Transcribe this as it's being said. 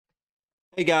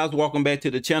Hey guys, welcome back to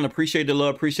the channel. Appreciate the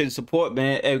love, appreciate the support,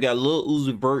 man. Hey, we got Lil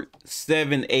Uzi Vert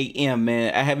 7 a.m.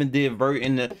 man. I haven't did Vert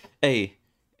in the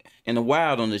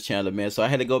wild on the channel, man. So I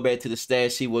had to go back to the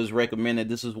stats he was recommended.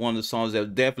 This is one of the songs that was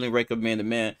definitely recommended,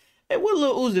 man. Hey, where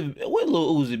Lil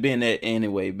Uzi been at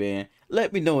anyway, man?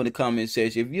 Let me know in the comment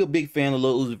section. If you're a big fan of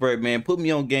Lil Uzi Vert, man, put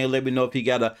me on game. Let me know if he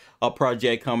got a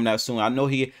project coming out soon. I know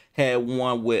he had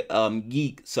one with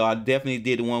Geek, so I definitely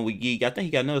did the one with Geek. I think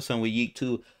he got another song with Geek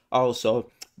too also.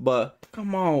 But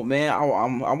come on, man, I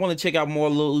want to check out more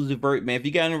Lil Uzi Vert, man. If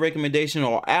you got any recommendation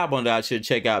or album that I should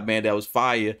check out, man, that was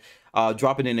fire,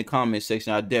 drop it in the comment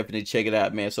section. I'll definitely check it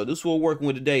out, man. So this is what we're working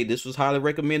with today. This was highly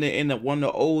recommended in one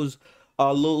of the old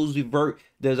Lil Uzi Vert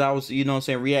that I was, you know what I'm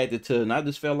saying, reacted to. And I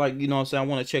just felt like, you know what I'm saying, I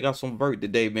want to check out some Vert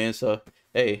today, man. So,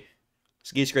 hey,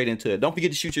 let's get straight into it. Don't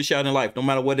forget to shoot your shot in life, no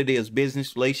matter what it is,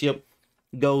 business, relationship,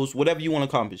 goals, whatever you want to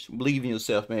accomplish. Believe in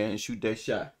yourself, man, and shoot that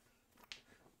shot.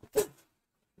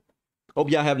 Hope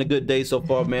y'all having a good day so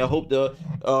far, man. I hope the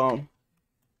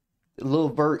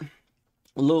Lil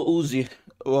Uzi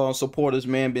supporters,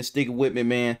 man, been sticking with me,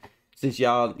 man, since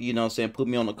y'all, you know what I'm saying, put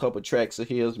me on a couple tracks of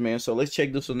his, man. So let's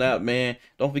check this one out, man.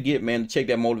 Don't forget, man, to check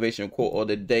that motivational quote of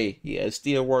the day. Yeah, it's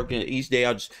still working. Each day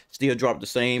I just still drop the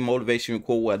same motivational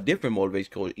quote or a different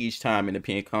motivation quote each time in the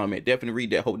pinned comment. Definitely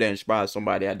read that. Hope that inspires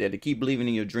somebody out there to keep believing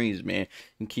in your dreams, man,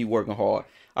 and keep working hard.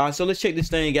 All right, so let's check this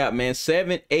thing out, man.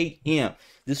 7 a.m.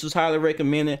 This was highly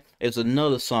recommended. It's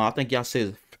another song. I think y'all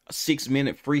said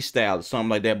 6-minute freestyle or something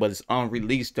like that, but it's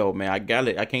unreleased though, man. I got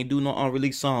it. I can't do no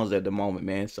unreleased songs at the moment,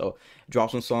 man. So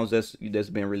drop some songs that's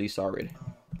been released already.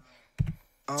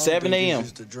 7 a.m.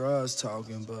 It's the drugs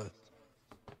talking, but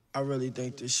I really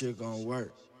think this shit gonna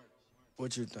work.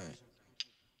 What you think?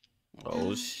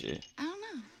 Oh shit. I don't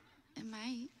know. It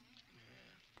might.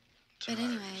 But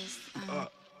anyways,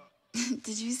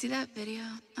 did you see that video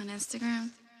on Instagram?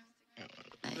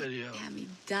 Like, it had me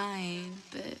dying,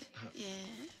 but yeah.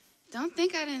 Don't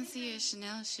think I didn't see your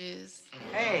Chanel shoes.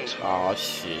 Hey. Oh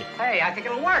shit. Hey, I think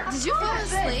it'll work. Did you fall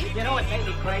asleep? You know what made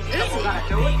me crazy? Is We're he? gonna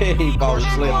do it. He fell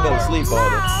asleep on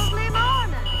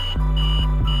it.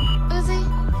 Uzi,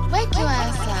 wake your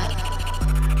ass up.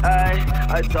 Hey,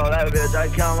 I saw that bitch, I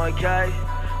count my cash.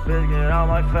 Bitch, get on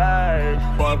my face.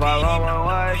 Boy, fall on my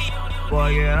way.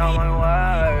 Boy, get on my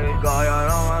way. Go out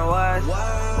on my way.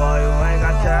 Boy, you ain't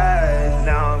got taste.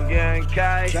 Now I'm getting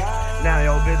cash. Now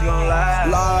your bitch gon' lie.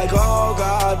 Like, oh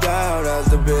goddamn, that's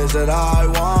the bitch that I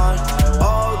want.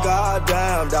 Oh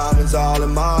goddamn, diamonds all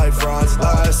in my fronts.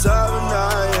 Like 7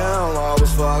 a.m. I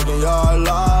was fucking your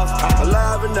love.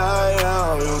 11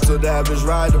 a.m. you took that bitch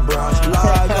right to brunch.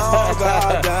 Like, oh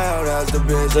goddamn, that's the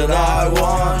bitch that I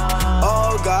want.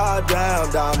 Oh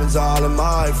goddamn, diamonds all in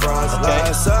my fronts.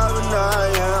 Like 7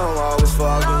 a.m. I was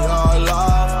fucking your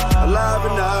love.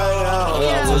 11 a.m.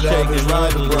 you took that bitch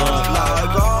right to brunch.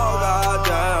 Like, oh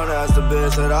goddamn, that's the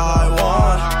bitch that I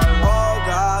want. Oh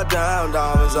goddamn,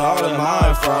 diamonds all in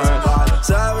my fronts. Like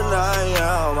 7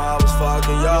 a.m. I was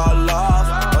fucking your love.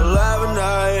 11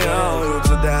 a.m. you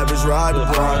took that bitch right to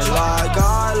brunch. Like,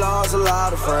 I lost a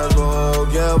lot of friends, but who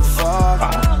give a fuck?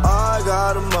 I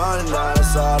got the money, now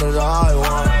that's all that I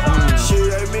want. She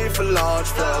ate me for lunch,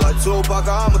 felt like Tupac,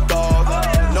 I'm a dog.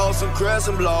 Know some Chris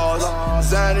and blows,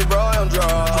 Zanny bro on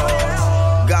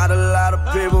drugs. Got a lot of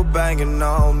people banging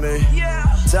on me.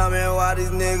 Tell me why these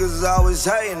niggas always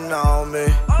hating on me.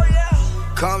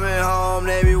 Coming home,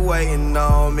 they be waiting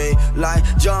on me. Like,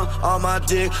 jump on my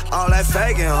dick, all that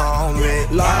faking on me.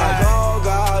 Like, oh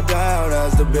goddamn,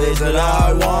 that's the bitch that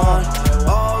I want.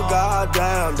 Oh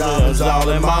goddamn, diamonds all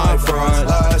in my front.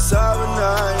 Like 7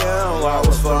 a.m. I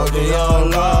was fucking your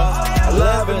love.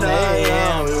 11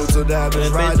 a.m. you took that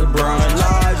bitch right to brunch.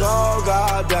 Like, oh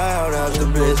goddamn, that's the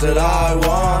bitch that I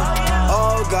want.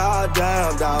 Oh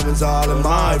goddamn, diamonds all in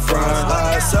my front.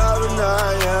 Like 7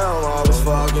 a.m. I was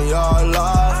fucking your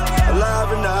love.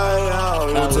 11 a.m.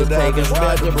 you took that bitch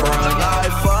right to brunch.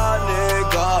 Like, fuck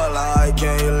nigga, like,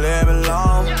 can you live me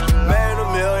long? Made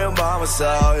 $1 million by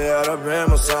myself, yeah, that been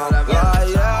my song. Like,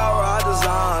 yeah, I ride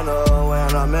designer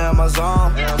when I'm in my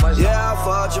zone. Yeah, I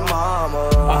fucked your mama,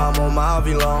 I'm on my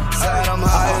V-Long. Said I'm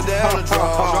higher than the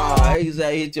drone. He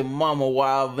said hit your mama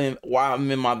while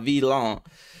I'm in my V-Long.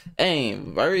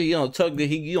 Ain't very, you know, took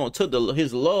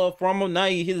his love from him. Now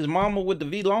he hit his mama with the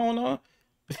V-Long on.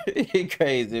 He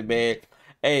crazy, man.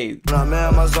 Hey, I'm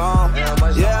in my zone.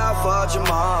 Yeah, I fucked your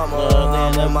mama,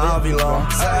 I'm on my V-Long.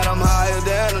 Said I'm higher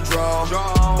than the drone.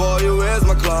 Boy, you is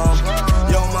my clone.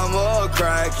 Yo, mama a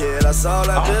crackhead, I saw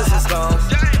that bitch in stones.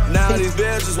 Now these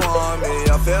bitches want me,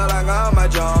 I feel like I'm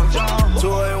at jump.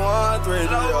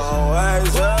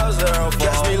 281-330-8004.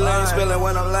 Catch me lane spilling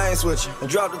when I'm lane switching. And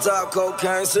drop the top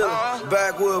cocaine ceiling.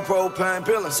 Backwood propane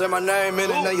peeling. Say my name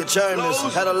in it, now your chain missing.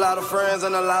 Had a lot of friends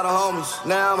and a lot of homies.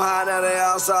 Now I'm high, now they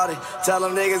outside. Tell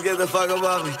them niggas get the fuck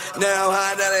above me. Now I'm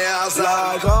high, now they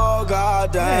outside. Like, oh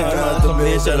goddamn, that's the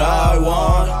bitch that I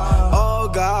want. Oh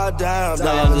goddamn,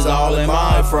 diamonds all in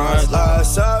my front. Like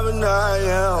 7 a.m.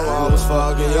 I was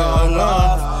fucking young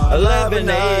love. 11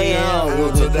 a.m.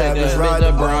 we took that bitch right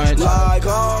to brunch. Like,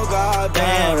 oh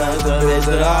goddamn, that's the bitch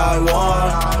that I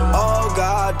want. Oh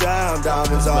goddamn,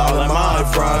 diamonds all in my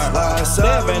front. Like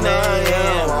 7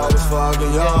 a.m. I was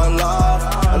fucking young love.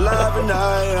 11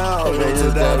 a.m. we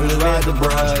took that bitch right to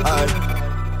brunch.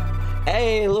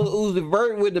 Hey, Lil Uzi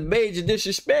Vert with the major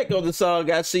disrespect on the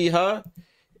song. I see her.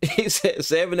 He said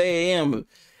 7 a.m.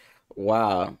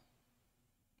 Wow.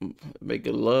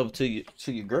 Making love to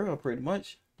your girl pretty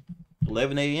much.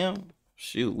 11 a.m.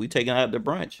 Shoot, we taking out the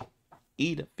brunch.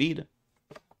 Eat her, feed her.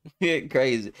 Yeah,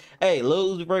 crazy. Hey,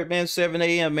 Lil Uzi Vert, man, 7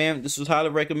 a.m., man. This was highly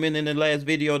recommended in the last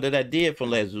video that I did from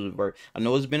Lil Uzi Vert. I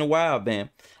know it's been a while, man.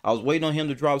 I was waiting on him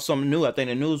to drop something new. I think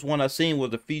the newest one I seen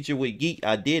was a feature with Geek.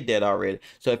 I did that already.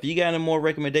 So if you got any more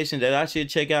recommendations that I should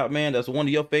check out, man, that's one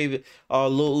of your favorite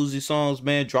Lil Uzi songs,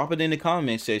 man, drop it in the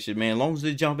comment section, man. As long as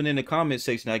it's jumping in the comment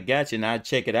section, I got you, and I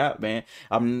check it out, man.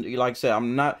 I'm, like I said,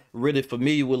 I'm not really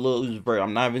familiar with Lil Uzi Vert.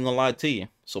 I'm not even gonna lie to you.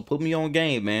 So put me on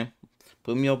game, man.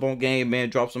 Put me up on game,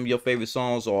 man. Drop some of your favorite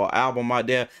songs or album out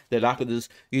there that I could just,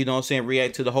 you know what I'm saying,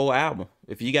 react to the whole album.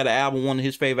 If you got an album, one of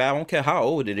his favorite albums, I don't care how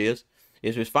old it is.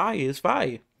 If it's fire, it's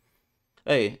fire.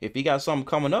 Hey, if you got something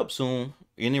coming up soon,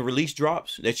 any release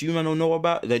drops that you know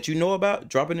about,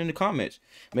 drop it in the comments.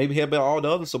 Maybe help out all the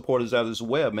other supporters out as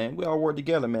well, man. We all work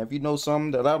together, man. If you know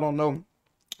something that I don't know,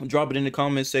 drop it in the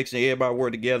comment section. Everybody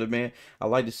work together, man. I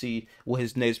like to see what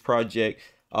his next project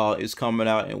is coming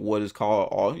out and what is called,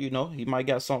 or you know, he might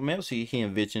got something else he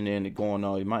envisioning and going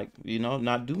on. He might, you know,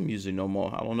 not do music no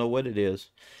more. I don't know what it is.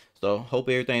 So hope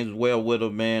everything's well with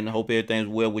him, man. Hope everything's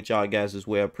well with y'all guys as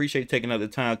well. Appreciate taking out the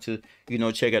time to, you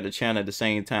know, check out the channel at the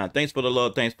same time. Thanks for the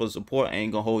love. Thanks for the support. I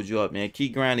ain't gonna hold you up, man.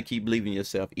 Keep grinding. Keep believing in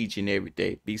yourself each and every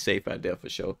day. Be safe out there for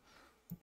sure.